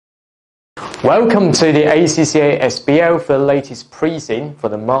Welcome to the ACCA SBL for the latest Preseen for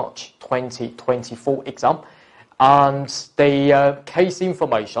the March 2024 exam and the case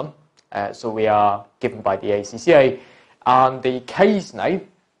information. So we are given by the ACCA, and the case name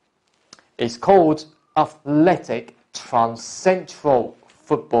is called Athletic Transcentral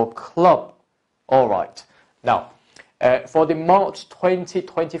Football Club. All right. Now, for the March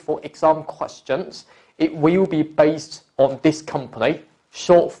 2024 exam questions, it will be based on this company,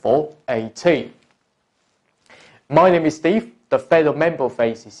 short for AT. My name is Steve, the fellow member of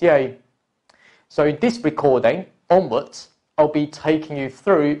ACCA. So in this recording onwards, I'll be taking you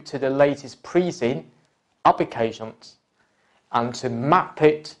through to the latest Preseen applications and to map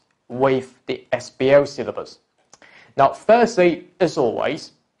it with the SBL syllabus. Now, firstly, as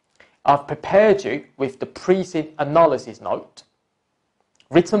always, I've prepared you with the Preseen analysis note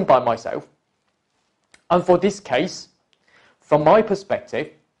written by myself. And for this case, from my perspective,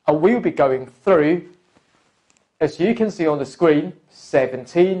 I will be going through, as you can see on the screen,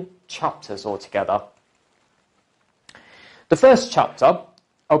 17 chapters altogether. The first chapter,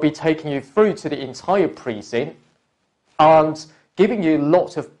 I'll be taking you through to the entire Preseen and giving you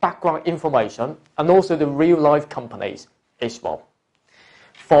lots of background information and also the real-life companies as well.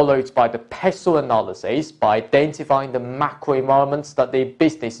 Followed by the PESTLE analysis by identifying the macro environments that the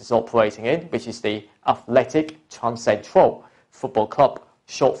business is operating in, which is the Athletic Transcentral Football Club,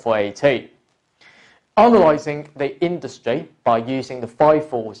 short for AT. Analysing the industry by using the 5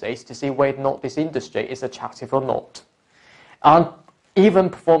 forces to see whether or not this industry is attractive or not. And even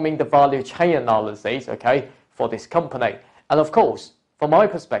performing the value chain analysis, for this company. And of course, from my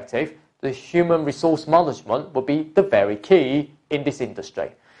perspective, the human resource management will be the very key in this industry.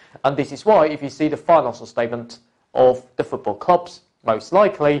 And this is why, if you see the financial statement of the football clubs, most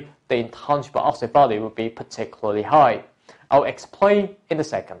likely the intangible asset value will be particularly high. I'll explain in a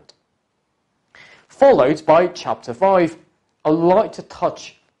second. Followed by Chapter 5, I'd like to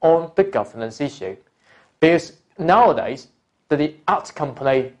touch on the governance issue. Because nowadays, the ACCA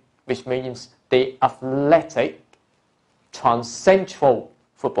company, which means the Athletic Transcentral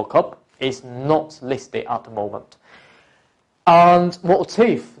Football Club, is not listed at the moment. And what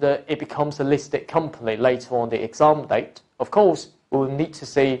if it becomes a listed company later on the exam date? Of course, we will need to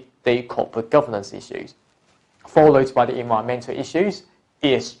see the corporate governance issues, followed by the environmental issues,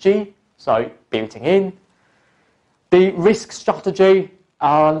 ESG, so building in, the risk strategy,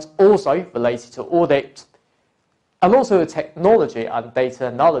 and also related to audit, and also the technology and data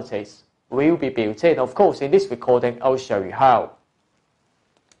analysis will be built in. Of course, in this recording, I'll show you how.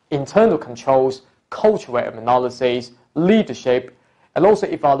 Internal controls, cultural analysis, leadership, and also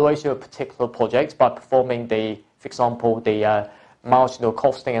evaluation of particular projects by performing for example, the marginal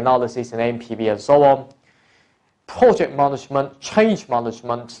costing analysis and NPV and so on, project management, change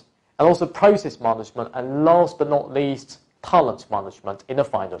management, and also process management, and last but not least, talent management in the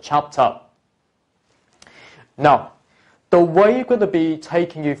final chapter. Now, the way I'm going to be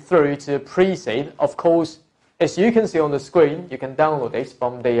taking you through to the Preseen, of course, as you can see on the screen, you can download this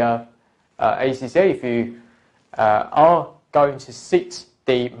from the ACCA if you are going to sit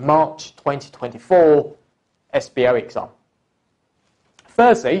the March 2024 SBL exam.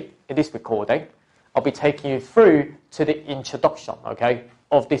 Firstly, in this recording, I'll be taking you through to the introduction,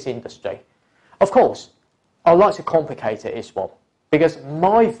 of this industry. Of course, I'd like to complicate it as well, because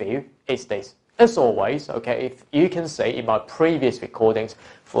my view is this. As always, if you can see in my previous recordings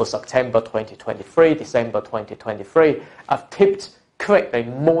for September 2023, December 2023, I've tipped correctly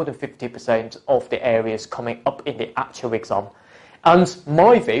more than 50% of the areas coming up in the actual exam. And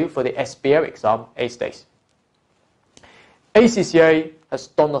my view for the SBL exam is this. ACCA has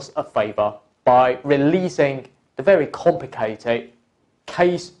done us a favour by releasing the very complicated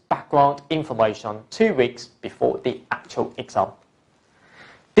case background information 2 weeks before the actual exam.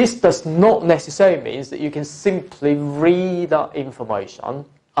 This does not necessarily mean that you can simply read that information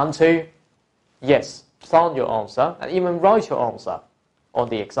and to, yes, plan your answer and even write your answer on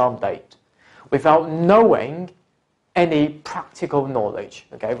the exam date without knowing any practical knowledge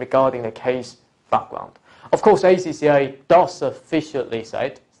regarding the case background. Of course, ACCA does officially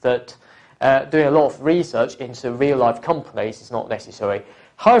say that doing a lot of research into real-life companies is not necessary.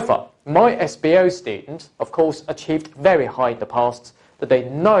 However, my SBL students, of course, achieved very high in the past, that they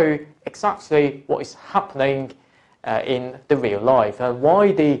know exactly what is happening in the real life and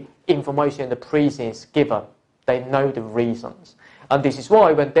why the information in the Preseen is given. They know the reasons. And this is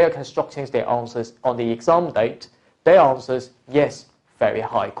why when they're constructing their answers on the exam date, their answers, yes, very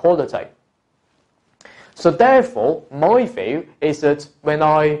high quality. So therefore, my view is that when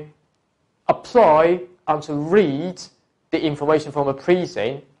I apply and to read the information from a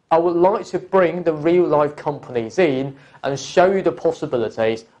Preseen, I would like to bring the real-life companies in and show you the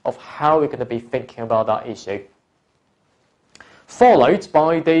possibilities of how we're going to be thinking about that issue. Followed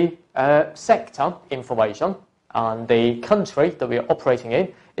by the sector information, and the country that we are operating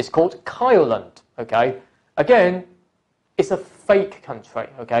in is called Ireland. Okay, again, it's a fake country.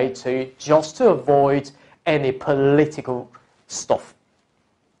 Okay, to avoid any political stuff.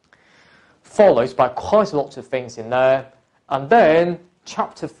 Followed by quite a lot of things in there, and then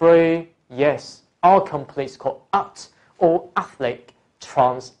Chapter 3. Yes, our company is called Athletic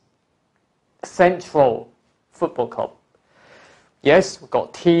Transcentral Football Club. Yes, we've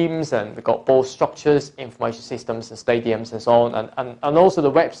got teams and we've got ball structures, information systems and stadiums and so on, and also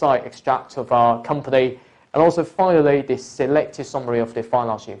the website extract of our company, and also finally the selected summary of the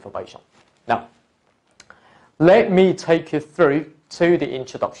financial information. Now, let me take you through to the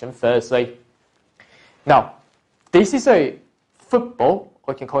introduction firstly. Now, this is a football,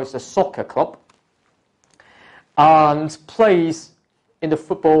 or you can call it a soccer club, and plays in the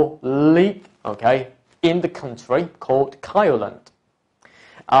football league, okay, in the country called Ireland.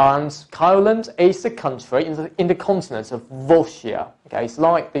 And Ireland is a country in the continent of Russia. Okay, it's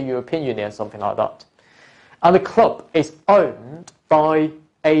like the European Union, something like that. And the club is owned by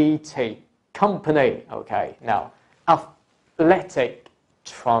AT company. Okay, now Athletic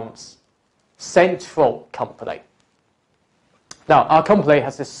Transcentral company. Now, our company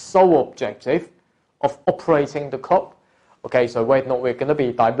has the sole objective of operating the club. Okay, so whether or not we're going to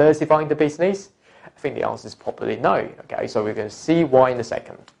be diversifying the business, I think the answer is probably no. Okay, so we're going to see why in a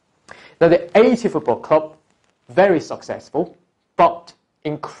second. Now, the AT Football Club, very successful, but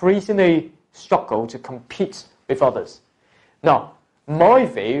increasingly struggle to compete with others. Now, my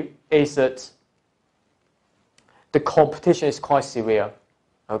view is that the competition is quite severe,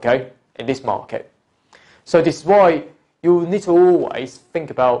 okay, in this market. So this is why you need to always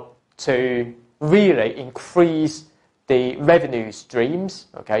think about to really increase the revenue streams,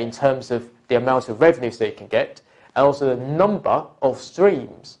 okay, in terms of the amount of revenues that you can get, and also the number of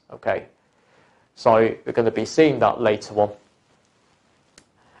streams, okay. So we're going to be seeing that later on.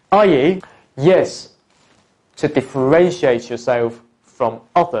 I.e., yes, to differentiate yourself from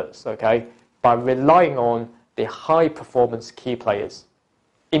others, okay, by relying on the high-performance key players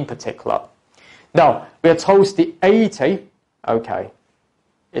in particular. Now, we are told the 80, okay,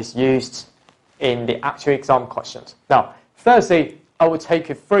 is used in the actual exam questions. Now, firstly, I will take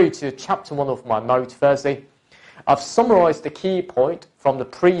you through to chapter 1 of my note. Firstly, I've summarised the key point from the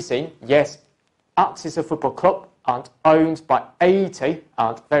Preseen. Yes, ACCA is a football club and owned by 80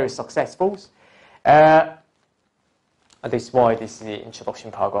 and very successful. And this is why this is the introduction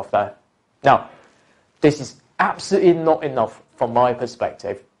paragraph there. Now, this is absolutely not enough from my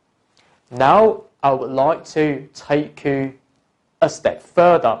perspective. Now, I would like to take you a step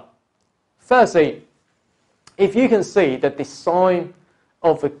further. Firstly, if you can see the design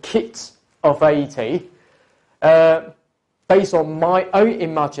of the kit of AT, based on my own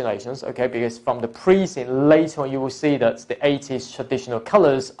imaginations, okay, because from the Preseen later on you will see that the AT's traditional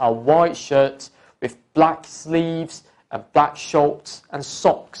colours are white shirts with black sleeves and black shorts and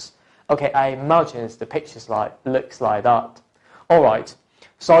socks. Okay, I imagine the pictures looks like that. All right.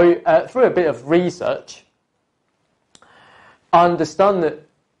 So through a bit of research, I understand that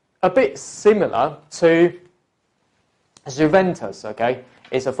a bit similar to Juventus, okay,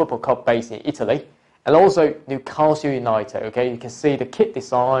 it's a football club based in Italy, and also Newcastle United, okay, you can see the kit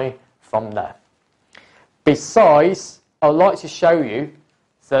design from there. Besides, I'd like to show you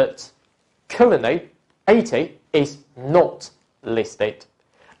that currently 80 is not listed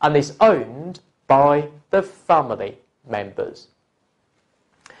and is owned by the family members.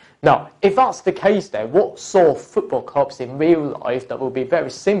 Now, if that's the case then, what sort of football clubs in real life that will be very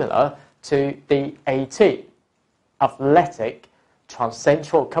similar to the AT, Athletic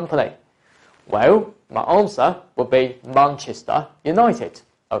Transcentral company? Well, my answer would be Manchester United.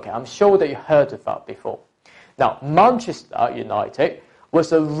 Okay, I'm sure that you heard of that before. Now, Manchester United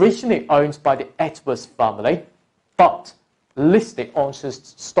was originally owned by the Edwards family, but listed on the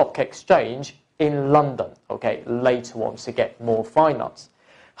stock exchange in London, okay, later on to get more finance.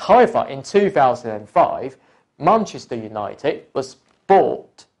 However, in 2005, Manchester United was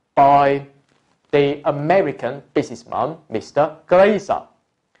bought by the American businessman, Mr. Glazer.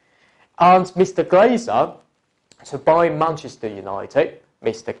 And Mr. Glazer, to buy Manchester United,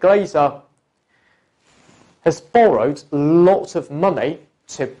 Mr. Glazer has borrowed lots of money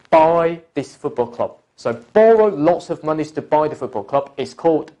to buy this football club. So borrow lots of money to buy the football club is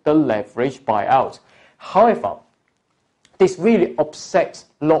called the leverage buyout. However, this really upsets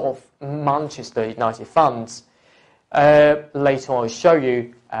a lot of Manchester United fans Later on, I'll show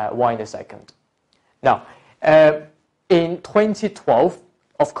you why in a second. Now, in 2012,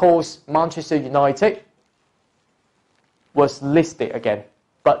 of course, Manchester United was listed again,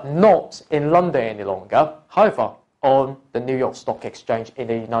 but not in London any longer. However, on the New York Stock Exchange in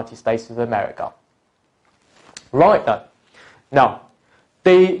the United States of America. Right then. Now,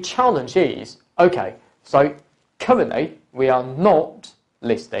 the challenge is, okay, so currently we are not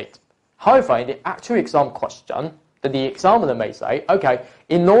listed. However, in the actual exam question, the examiner may say, okay,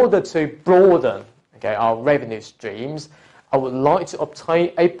 in order to broaden our revenue streams, I would like to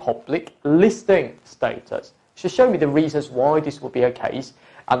obtain a public listing status. So show me the reasons why this would be a case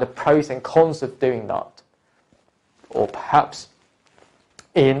and the pros and cons of doing that. Or perhaps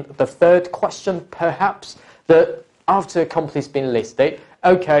in the third question, perhaps that after a company's been listed,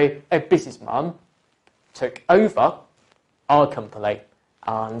 okay, a businessman took over our company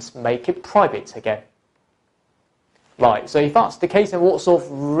and make it private again. Right, so if that's the case, then what sort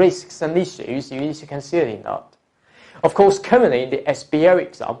of risks and issues you need to consider in that? Of course, currently in the SBL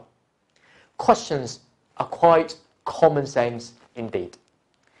exam, questions are quite common sense indeed.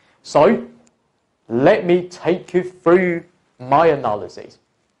 So, let me take you through my analysis.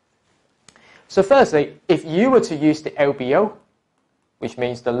 So firstly, if you were to use the LBO, which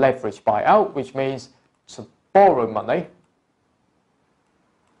means the leverage buyout, which means to borrow money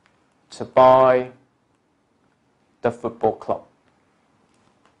to buy the football club.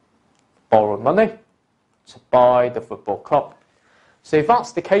 Borrow money to buy the football club. So if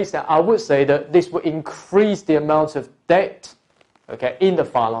that's the case, then I would say that this will increase the amount of debt, in the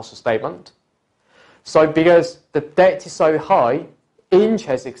financial statement. So because the debt is so high,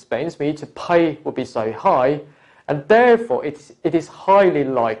 interest expense we need to pay will be so high, and therefore it is highly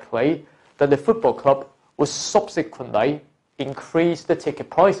likely that the football club will subsequently increase the ticket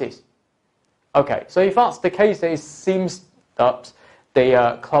prices. Okay, so if that's the case, then it seems that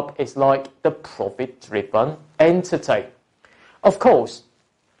the club is like the profit-driven entity. Of course,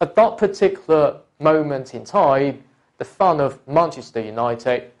 at that particular moment in time, the fan of Manchester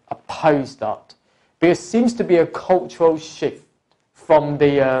United opposed that. There seems to be a cultural shift from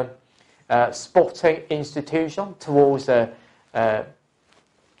the sporting institution towards a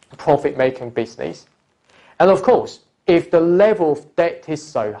profit-making business. And of course, if the level of debt is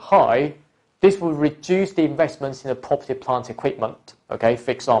so high, this will reduce the investments in the property, plant, equipment.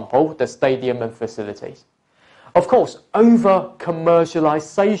 For example, the stadium and facilities. Of course, over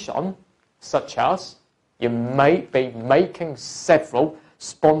commercialization, such as you may be making several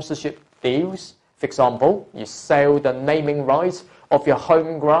sponsorship deals. For example, you sell the naming rights of your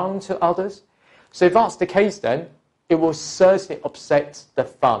home ground to others. So if that's the case, then it will certainly upset the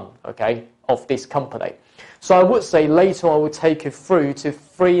fun, of this company. So I would say later I will take you through to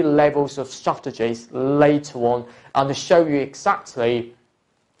 3 levels of strategies later on and to show you exactly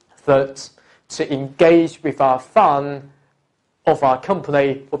that to engage with our fund of our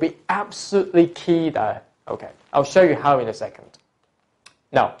company will be absolutely key there. I'll show you how in a second.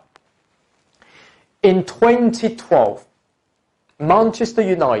 Now, in 2012, Manchester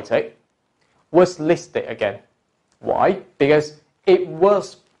United was listed again. Why? Because it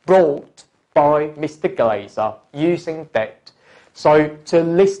was bought by Mr. Glazer using debt. So to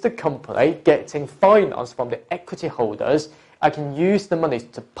list the company, getting finance from the equity holders, I can use the money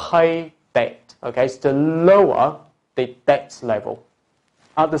to pay debt, so to lower the debt level.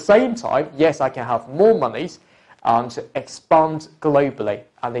 At the same time, yes, I can have more monies to expand globally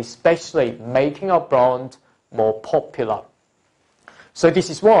and especially making our brand more popular. So this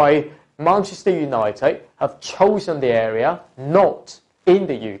is why Manchester United have chosen the area not in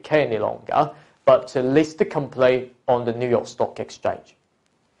the UK any longer, but to list the company on the New York Stock Exchange.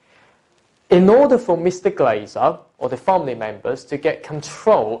 In order for Mr. Glazer or the family members to get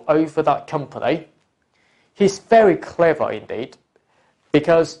control over that company, he's very clever indeed,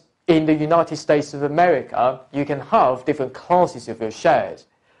 because in the United States of America, you can have different classes of your shares.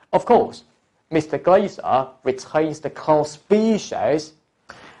 Of course, Mr. Glazer retains the Class B shares,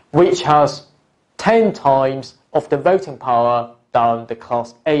 which has 10 times of the voting power than the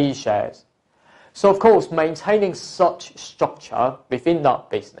Class A shares. So of course, maintaining such structure within that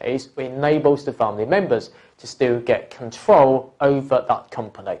business enables the family members to still get control over that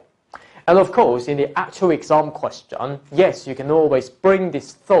company. And of course, in the actual exam question, yes, you can always bring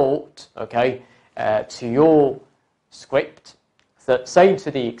this thought, to your script, that say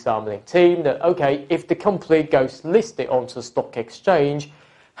to the examining team that, if the company goes listed onto the stock exchange,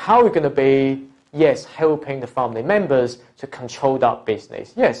 how are we going to be, yes, helping the family members to control that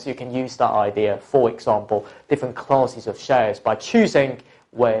business? Yes, you can use that idea, for example, different classes of shares by choosing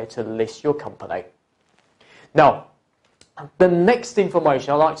where to list your company. Now, The next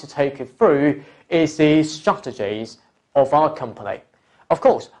information I'd like to take you through is the strategies of our company. Of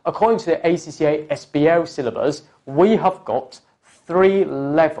course, according to the ACCA SBL syllabus, we have got 3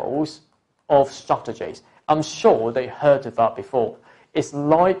 levels of strategies. I'm sure they heard of that before. It's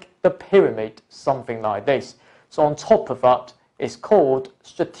like the pyramid, something like this. So on top of that, it's called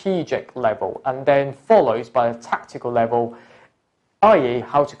strategic level, and then followed by a tactical level, i.e.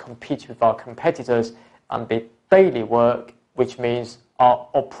 how to compete with our competitors, and the daily work, which means our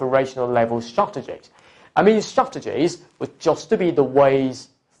operational level strategies. I mean, strategies would just to be the ways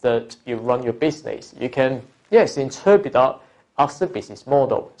that you run your business. You can, yes, interpret that as the business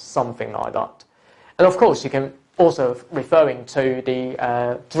model, something like that. And of course, you can also referring to the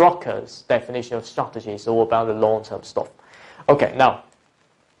Drucker's definition of strategies, all about the long-term stuff. Okay, now,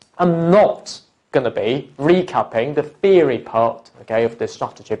 I'm not going to be recapping the theory part, okay, of the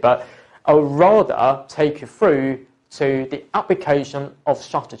strategy, but I'll rather take you through to the application of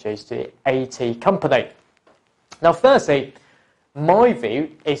strategies to the AT company. Now, firstly, my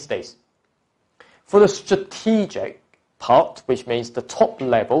view is this. For the strategic part, which means the top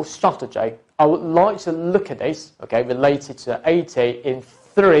level strategy, I would like to look at this, okay, related to AT in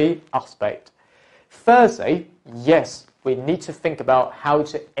 3 aspects. Firstly, yes, we need to think about how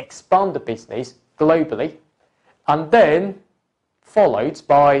to expand the business globally, and then followed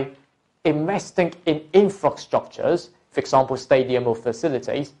by investing in infrastructures, for example, stadium or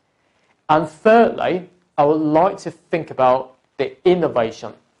facilities. And thirdly, I would like to think about the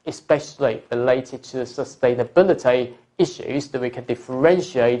innovation, especially related to the sustainability issues that we can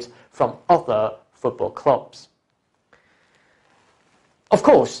differentiate from other football clubs. Of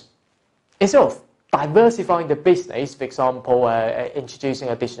course, instead of diversifying the business, for example, introducing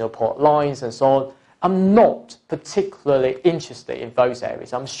additional product lines and so on, I'm not particularly interested in those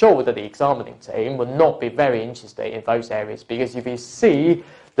areas. I'm sure that the examining team will not be very interested in those areas, because if you see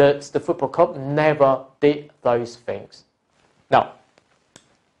that the football club never did those things. Now,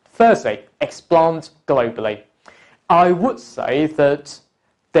 firstly, expand globally. I would say that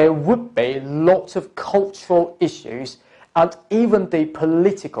there would be lots of cultural issues and even the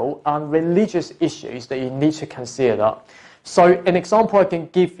political and religious issues that you need to consider. So an example I can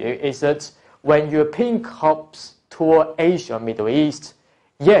give you is that when European clubs tour Asia, Middle East,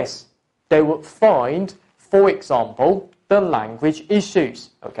 yes, they would find, for example, the language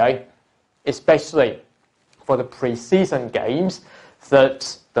issues, okay? Especially for the pre-season games,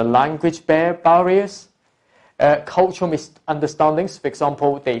 that the language barriers, cultural misunderstandings, for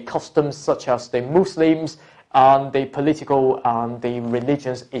example, the customs such as the Muslims, and the political and the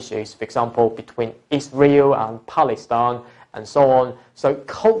religious issues, for example, between Israel and Palestine, and so on. So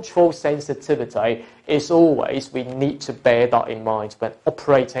cultural sensitivity is always, we need to bear that in mind when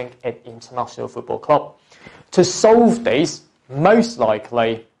operating an international football club. To solve this, most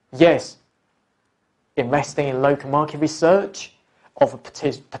likely, yes, investing in local market research of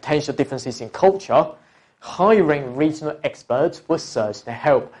potential differences in culture, hiring regional experts will certainly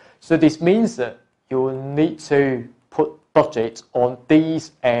help. So this means that you will need to put budget on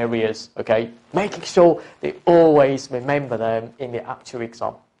these areas, okay? Making sure they always remember them in the actual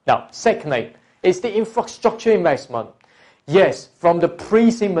exam. Now, secondly, is the infrastructure investment. Yes, from the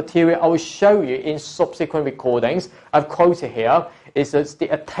Preseen material I will show you in subsequent recordings, I've quoted here, is that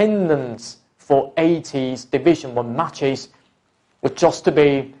the attendance for AT's Division 1 matches would just to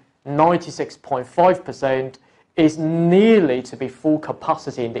be 96.5%, is nearly to be full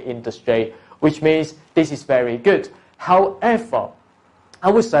capacity in the industry, which means this is very good. However, I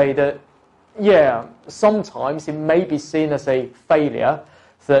would say that, yeah, sometimes it may be seen as a failure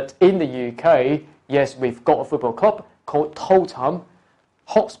that in the UK, yes, we've got a football club called Tottenham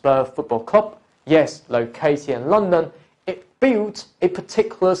Hotspur Football Club, yes, located in London. It built a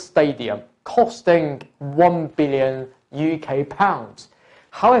particular stadium costing £1 billion UK pounds.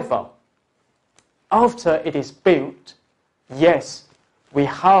 However, after it is built, yes, we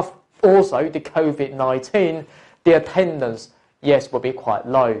have also the COVID-19, the attendance, yes, will be quite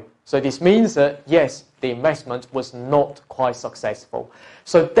low. So this means that, yes, the investment was not quite successful.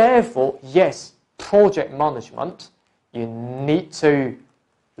 So therefore, yes, project management, you need to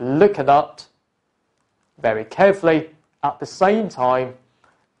look at that very carefully. At the same time,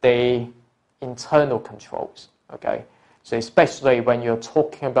 the internal controls, okay? So especially when you're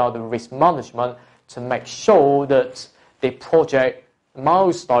talking about the risk management, to make sure that the project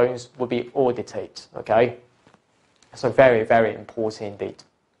milestones will be audited, okay? So very, very important indeed.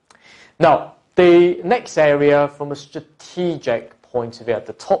 Now, the next area from a strategic point of view, at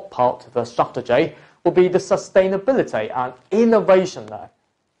the top part of the strategy, will be the sustainability and innovation there.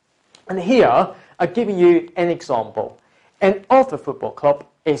 And here, I'm giving you an example. Another football club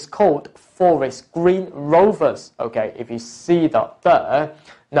is called Forest Green Rovers. Okay, if you see that there.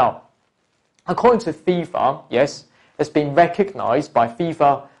 Now, according to FIFA, yes, it's been recognized by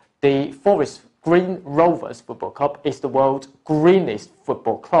FIFA, the Forest Green Rovers Football Club is the world's greenest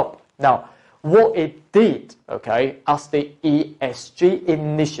football club. Now, what it did, okay, as the ESG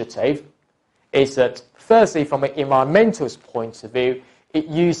initiative, is that firstly, from an environmental point of view, it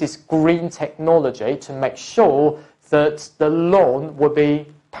uses green technology to make sure that the lawn will be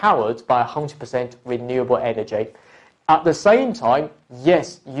powered by 100% renewable energy. At the same time,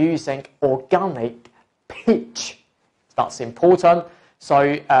 yes, using organic pitch. That's important.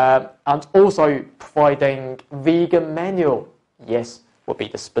 So, and also providing vegan manure. Yes, would be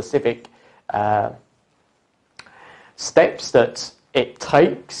the specific steps that it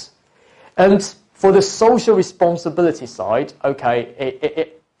takes. And for the social responsibility side, okay,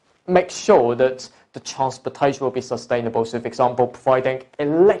 it makes sure that the transportation will be sustainable. So, for example, providing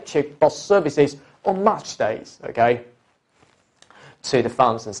electric bus services on match days, okay, to the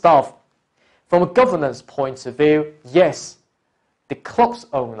fans and staff. From a governance point of view, yes, the club's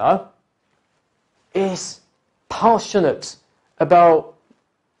owner is passionate about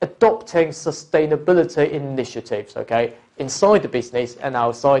adopting sustainability initiatives, okay, inside the business and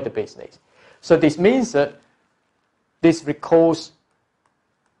outside the business. So this means that this requires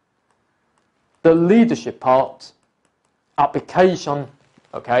the leadership part application,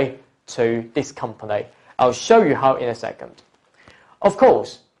 okay, to this company. I'll show you how in a second. Of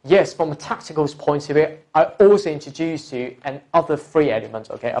course, yes, from a tactical point of view, I also introduced you another three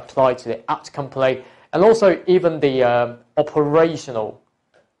elements, okay, applied to the act company, and also even the operational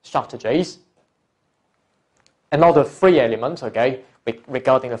strategies. Another three elements, okay,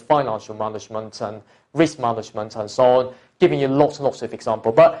 regarding the financial management and risk management and so on, giving you lots and lots of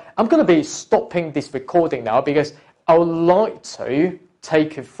examples. But I'm going to be stopping this recording now because I would like to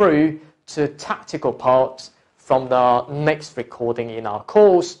take you through to tactical parts from the next recording in our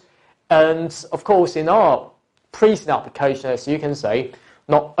course. And of course, in our Preseen application, as you can see,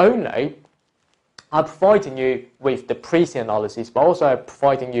 not only I'm providing you with the Preseen analysis, but also I'm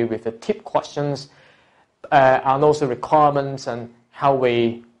providing you with the tip questions and also requirements and how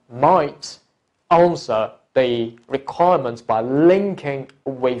we might answer the requirements by linking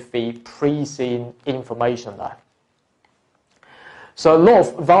with the Preseen information there. So a lot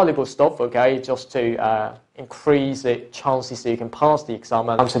of valuable stuff, okay, just to increase the chances that you can pass the exam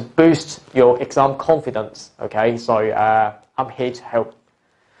and to boost your exam confidence, okay, so I'm here to help.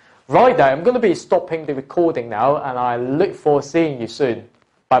 Right there, I'm going to be stopping the recording now and I look forward to seeing you soon.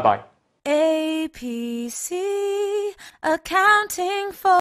 Bye-bye. APC Accounting for